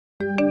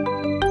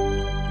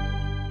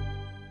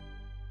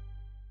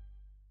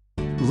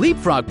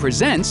LeapFrog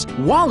presents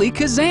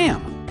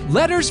Wallykazam,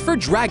 Letters for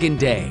Dragon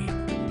Day.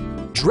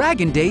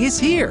 Dragon Day is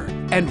here,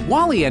 and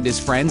Wally and his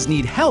friends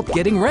need help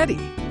getting ready.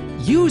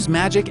 Use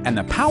magic and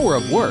the power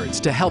of words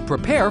to help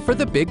prepare for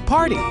the big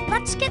party.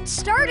 Let's get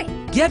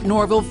started. Get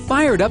Norville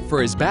fired up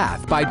for his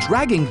bath by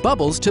dragging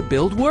bubbles to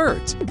build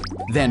words.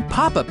 Then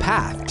pop a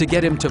path to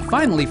get him to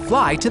finally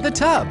fly to the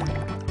tub.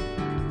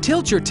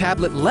 Tilt your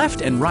tablet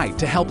left and right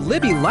to help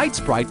Libby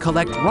Lightsprite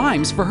collect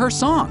rhymes for her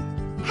song.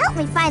 Help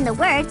me find the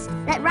words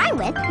that rhyme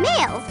with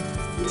male,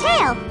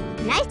 tail,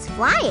 nice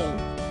flying.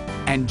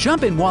 And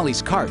jump in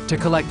Wally's cart to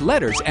collect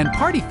letters and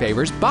party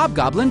favors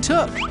Bobgoblin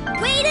took.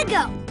 Way to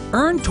go!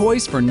 Earn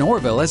toys for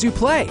Norville as you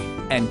play,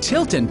 and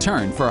tilt and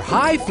turn for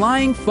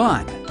high-flying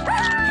fun.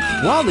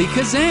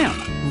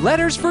 Wallykazam,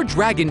 Letters for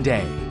Dragon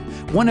Day,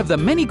 one of the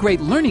many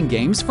great learning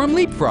games from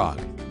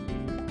LeapFrog.